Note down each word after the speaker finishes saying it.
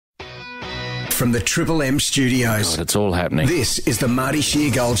from the Triple M studios. God, it's all happening. This is the Marty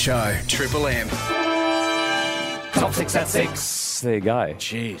Sheargold Show. Triple M. Top 6 at 6. There you go.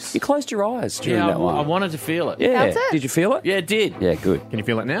 Jeez. You closed your eyes during Yeah, that one. I wanted to feel it. Yeah. That's it? Did you feel it? Yeah, it did. Yeah, good. Can you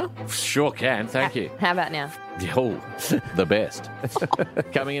feel it now? Sure can. Thank you. How about now? Oh, the best.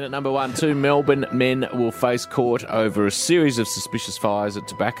 Coming in at number 1, 2 Melbourne men will face court over a series of suspicious fires at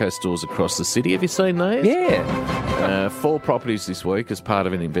tobacco stores across the city. Have you seen these? Yeah. 4 properties this week as part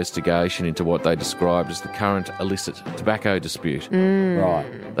of an investigation into what they described as the current illicit tobacco dispute.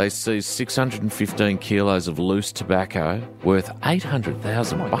 Right. They seized 615 kilos of loose tobacco worth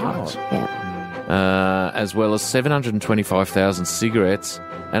 $800,000, Yeah. as well as 725,000 cigarettes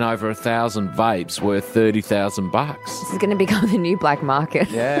and over 1,000 vapes worth $30,000. This is going to become the new black market.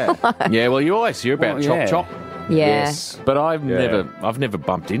 Yeah. Yeah, well, you always hear about Well, Chop yeah. Chop. Yeah. Yes. But I've never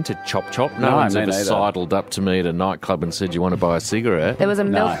bumped into Chop Chop. No No, one's me ever neither. sidled up to me at a nightclub and said, "You want to buy a cigarette?" There was a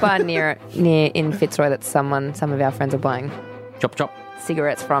milk bar near in Fitzroy that some of our friends were buying Chop Chop.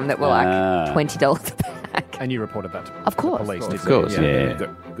 cigarettes from that were like $20 a pack. And you reported that to Of course. the police, did Of course, you? yeah.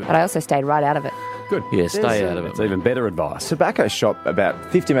 Good. But I also stayed right out of it. Good. Yeah, stay out of it. It's even better advice. Tobacco shop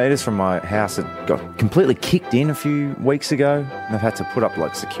about 50 metres from my house that got completely kicked in a few weeks ago. And they've had to put up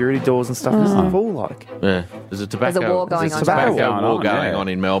like security doors and stuff. It's full like. Yeah. There's a tobacco. There's a war going there's a on. tobacco Going war on, going yeah. on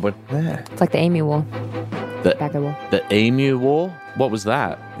in Melbourne. Yeah. It's like the Emu War. The, Tobacco War. the Emu War. What was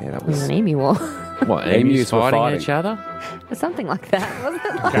that? Yeah, that It was was. an Emu War. What, Emus emus were fighting fighting. each other? Or something like that, wasn't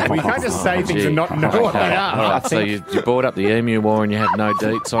it? Okay, we can't just say things and not know what they All are. right, so you brought up the Emu War and you had no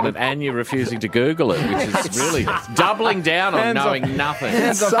deets on it, and you're refusing to Google it, which is really doubling down on Hands off. knowing nothing.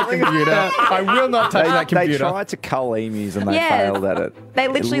 Hands off the computer. I will not touch that They computer. tried to cull emus and they Yeah. failed at it. They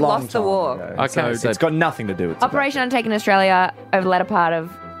literally A long lost the time war. ago. Okay, so it's got nothing to do with tobacco. Operation undertaken in Australia over the latter part of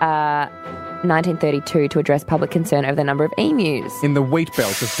 1932 to address public concern over the number of emus. In the wheat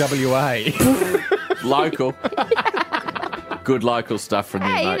belt of WA. local. Good local stuff from you,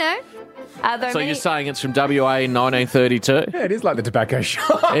 Hey, mate. you know. So you're saying it's from WA in 1932? Yeah, it is like the tobacco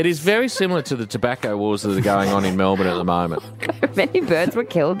shop. It is very similar to the tobacco wars that are going on in Melbourne at the moment. many birds were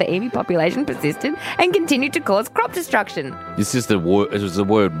killed, the emu population persisted and continued to cause crop destruction. This is the war. It was the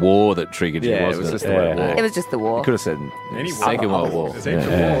word war that triggered you, Yeah, it wasn't was it? just the word war. It was just the war. Could have said. Second World War. There's heaps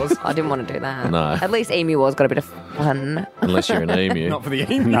of wars. I didn't want to do that. No. At least Emu War's got a bit of fun. Unless you're an emu. Not for the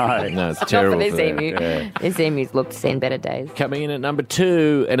emu. No, it's Not terrible. for this them. emu. Yeah. This emu's looked seen better days. Coming in at number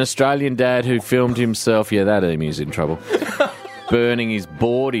 2, an Australian dad who filmed himself. Yeah, that emu's in trouble. Burning his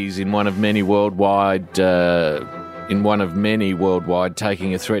boardies in one of many worldwide.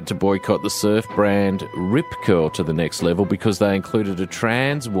 Taking a threat to boycott the surf brand Rip Curl to the next level because they included a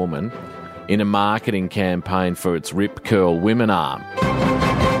trans woman in a marketing campaign for its Rip Curl women arm.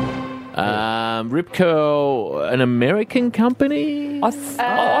 Rip Curl, an American company? I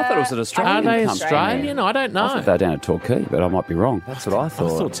thought it was an Australian Are they company. Australian? I don't know. I thought they were down at Torquay, but I might be wrong. That's what I I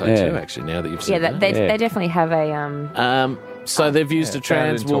thought. thought so Yeah. too, actually, now that you've Yeah, said that. they definitely have a So they've used a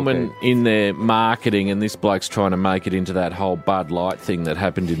trans founded in woman Torquay. in their marketing, and this bloke's trying to make it into that whole Bud Light thing that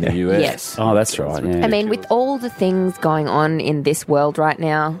happened in the US. Yes. Oh, that's right. Yeah. I mean, with all the things going on in this world right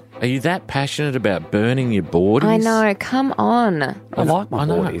now, Are you that passionate about burning your boardies? I know, come on. I like my I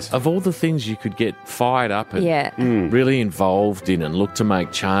know. boardies. Of all the things you could get fired up and Yeah. really involved in and look to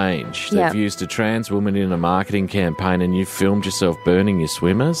make change, Yeah. they've used a trans woman in a marketing campaign and you filmed yourself burning your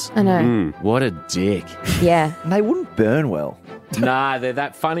swimmers? I know. What a dick. Yeah. And they wouldn't burn well. Nah, they're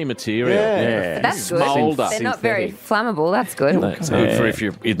that funny material. Yeah. But that's good. Smolder. They're not very flammable. That's good. That's good for if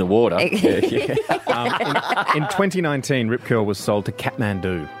you're in the water. In 2019, Rip Curl was sold to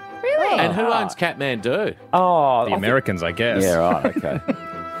Kathmandu. Really? And who owns Kathmandu? Oh, The Americans, I guess. yeah, right. Okay.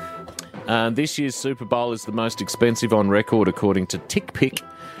 This year's Super Bowl is the most expensive on record, according to TickPick.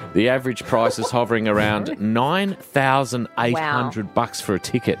 The average price is hovering around $9,800 for a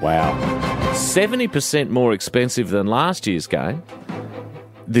ticket. Wow. 70% more expensive than last year's game.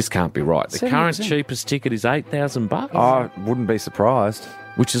 This can't be right. The current 70%. cheapest ticket is $8,000, I wouldn't be surprised.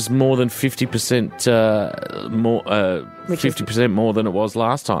 which is more than 50% more. 50% more than it was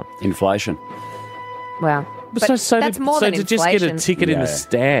last time. Inflation. Wow. But so that's to, more so than to just get a inflation. ticket in Yeah. the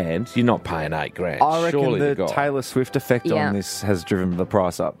stand, you're not paying $8,000. I reckon Surely the God. Taylor Swift effect Yeah. on this has driven the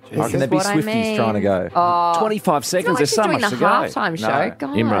price up. I This reckon is there'd be what I Swifties mean. trying to go. Oh, 25 it's not seconds. like There's she's so doing much the to go. halftime show. No.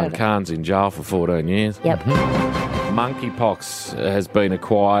 God. Imran Khan's in jail for 14 years. Yep. Monkeypox has been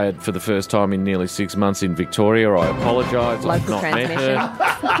acquired for the first time in nearly 6 months in Victoria. I apologise. I've Local not met transmission.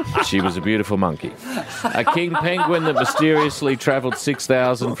 her. She was a beautiful monkey. A king penguin that mysteriously travelled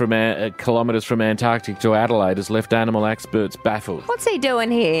 6,000 kilometres from Antarctic to Adelaide has left animal experts baffled. What's he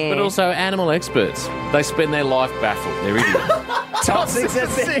doing here? But also animal experts. They spend their life baffled. They're idiots.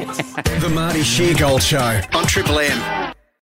 The Marty Sheargold Show on Triple M.